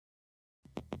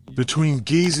between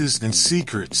gazes and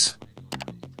secrets.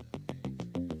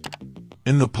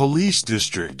 In the police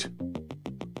district.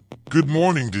 Good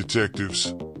morning,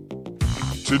 detectives.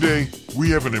 Today, we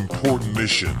have an important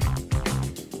mission.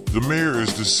 The mayor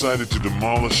has decided to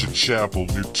demolish a chapel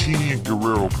near Tini and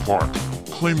Guerrero Park,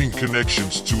 claiming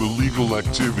connections to illegal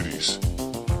activities.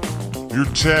 Your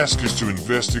task is to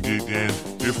investigate and,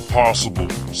 if possible,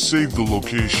 save the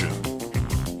location.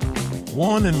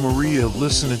 Juan and Maria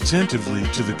listen attentively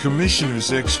to the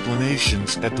commissioner's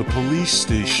explanations at the police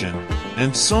station,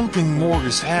 and something more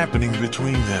is happening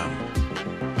between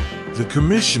them. The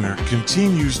commissioner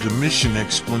continues the mission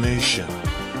explanation.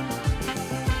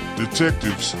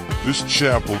 Detectives, this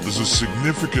chapel is a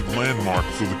significant landmark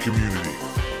for the community.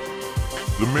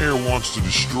 The mayor wants to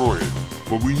destroy it,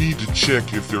 but we need to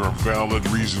check if there are valid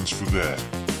reasons for that.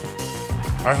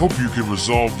 I hope you can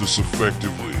resolve this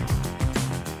effectively.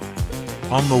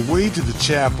 On the way to the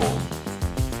chapel,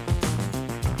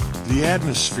 the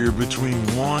atmosphere between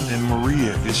Juan and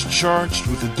Maria is charged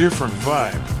with a different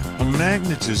vibe, a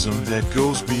magnetism that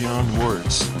goes beyond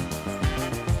words.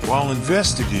 While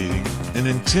investigating, an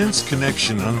intense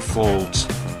connection unfolds,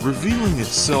 revealing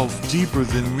itself deeper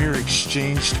than mere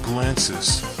exchanged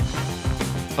glances.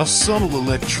 A subtle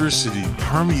electricity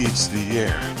permeates the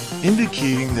air,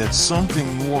 indicating that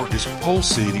something more is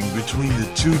pulsating between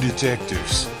the two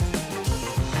detectives.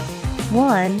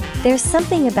 Juan, there's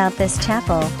something about this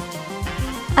chapel.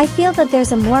 I feel that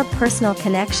there's a more personal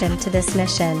connection to this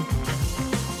mission.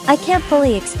 I can't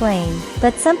fully explain,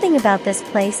 but something about this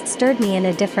place stirred me in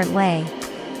a different way.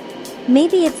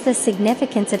 Maybe it's the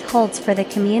significance it holds for the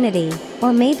community,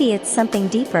 or maybe it's something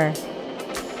deeper.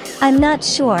 I'm not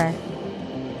sure.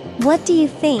 What do you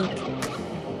think?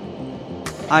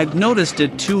 I've noticed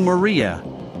it too, Maria.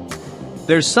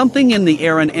 There's something in the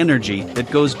air and energy that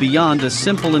goes beyond a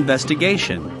simple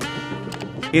investigation.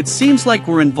 It seems like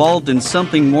we're involved in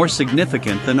something more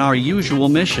significant than our usual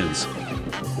missions.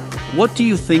 What do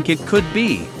you think it could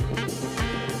be?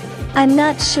 I'm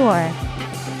not sure.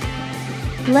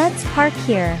 Let's park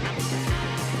here.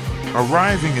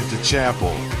 Arriving at the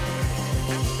chapel,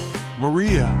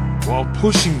 Maria, while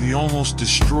pushing the almost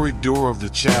destroyed door of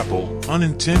the chapel,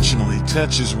 unintentionally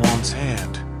touches Juan's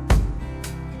hand.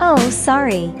 Oh,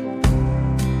 sorry.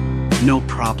 No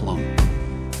problem.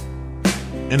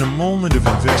 In a moment of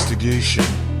investigation,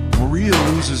 Maria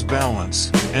loses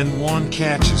balance, and Juan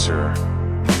catches her.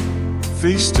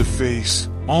 Face to face,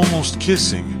 almost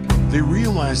kissing, they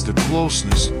realize the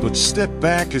closeness, but step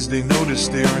back as they notice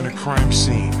they are in a crime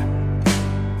scene.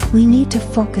 We need to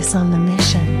focus on the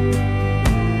mission.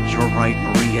 You're right,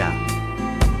 Maria.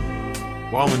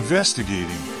 While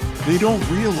investigating, they don't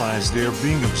realize they are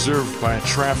being observed by a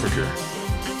trafficker.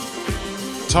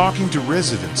 Talking to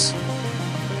residents,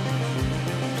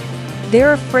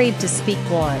 they're afraid to speak,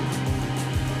 Juan.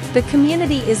 The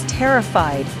community is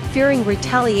terrified, fearing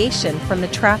retaliation from the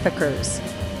traffickers.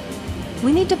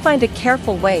 We need to find a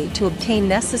careful way to obtain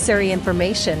necessary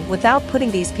information without putting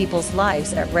these people's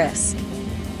lives at risk.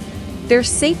 Their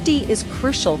safety is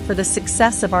crucial for the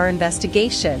success of our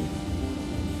investigation.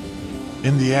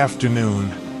 in the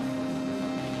afternoon.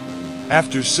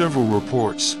 After several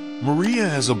reports, Maria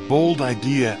has a bold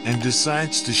idea and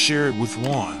decides to share it with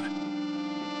Juan.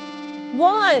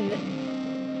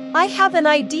 Juan! I have an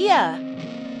idea!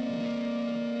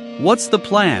 What's the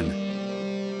plan?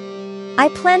 I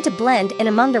plan to blend in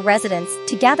among the residents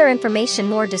to gather information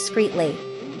more discreetly.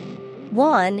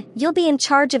 Juan, you'll be in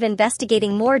charge of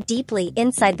investigating more deeply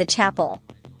inside the chapel.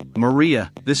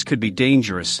 Maria, this could be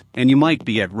dangerous, and you might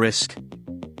be at risk.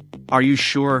 Are you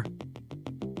sure?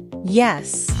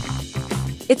 Yes.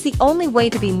 It's the only way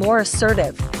to be more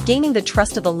assertive, gaining the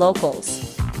trust of the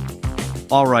locals.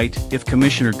 All right, if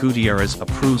Commissioner Gutierrez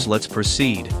approves, let's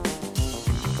proceed.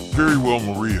 Very well,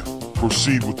 Maria.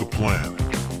 Proceed with the plan.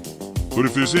 But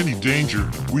if there's any danger,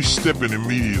 we step in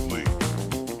immediately.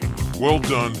 Well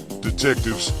done,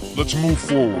 detectives. Let's move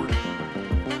forward.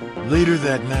 Later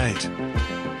that night,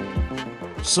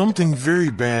 something very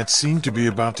bad seemed to be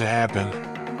about to happen.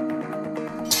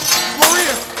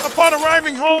 Maria, upon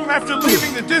arriving home after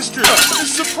leaving the district,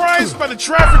 is surprised by the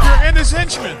trafficker and his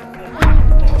henchmen.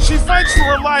 She fights for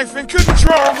her life and couldn't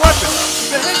draw her weapon.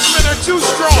 The henchmen are too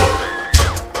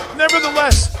strong.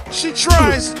 Nevertheless, she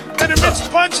tries, and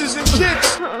amidst punches and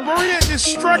kicks, Maria is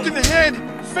struck in the head,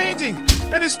 fainting,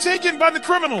 and is taken by the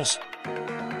criminals.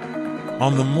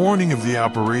 On the morning of the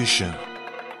operation,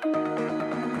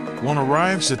 one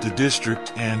arrives at the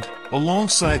district and,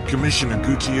 alongside Commissioner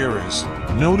Gutierrez,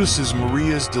 notices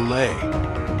Maria's delay.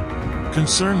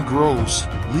 Concern grows,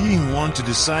 leading Juan to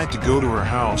decide to go to her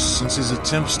house since his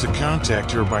attempts to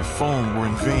contact her by phone were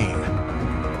in vain.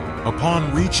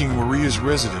 Upon reaching Maria's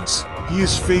residence, he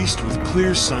is faced with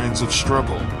clear signs of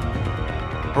struggle.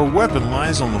 Her weapon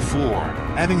lies on the floor,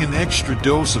 adding an extra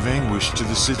dose of anguish to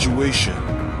the situation.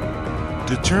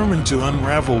 Determined to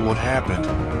unravel what happened,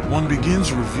 Juan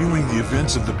begins reviewing the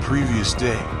events of the previous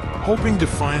day, hoping to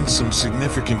find some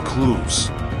significant clues.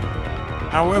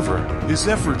 However, his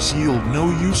efforts yield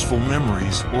no useful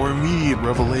memories or immediate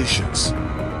revelations.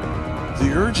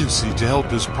 The urgency to help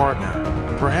his partner,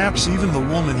 perhaps even the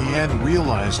woman he hadn't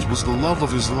realized was the love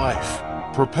of his life,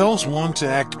 propels Juan to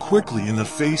act quickly in the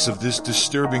face of this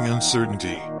disturbing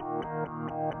uncertainty.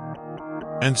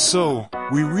 And so,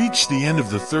 we reach the end of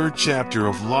the third chapter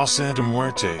of La Santa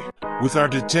Muerte, with our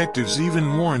detectives even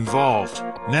more involved,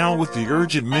 now with the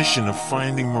urgent mission of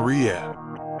finding Maria.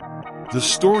 The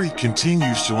story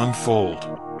continues to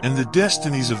unfold, and the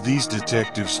destinies of these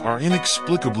detectives are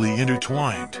inexplicably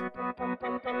intertwined.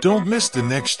 Don't miss the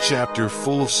next chapter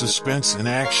full of suspense and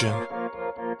action.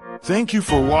 Thank you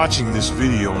for watching this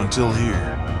video until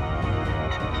here.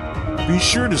 Be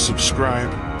sure to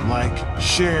subscribe, like,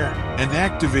 share, and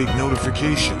activate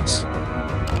notifications.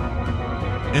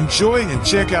 Enjoy and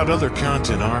check out other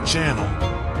content on our channel.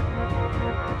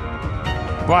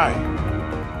 Bye.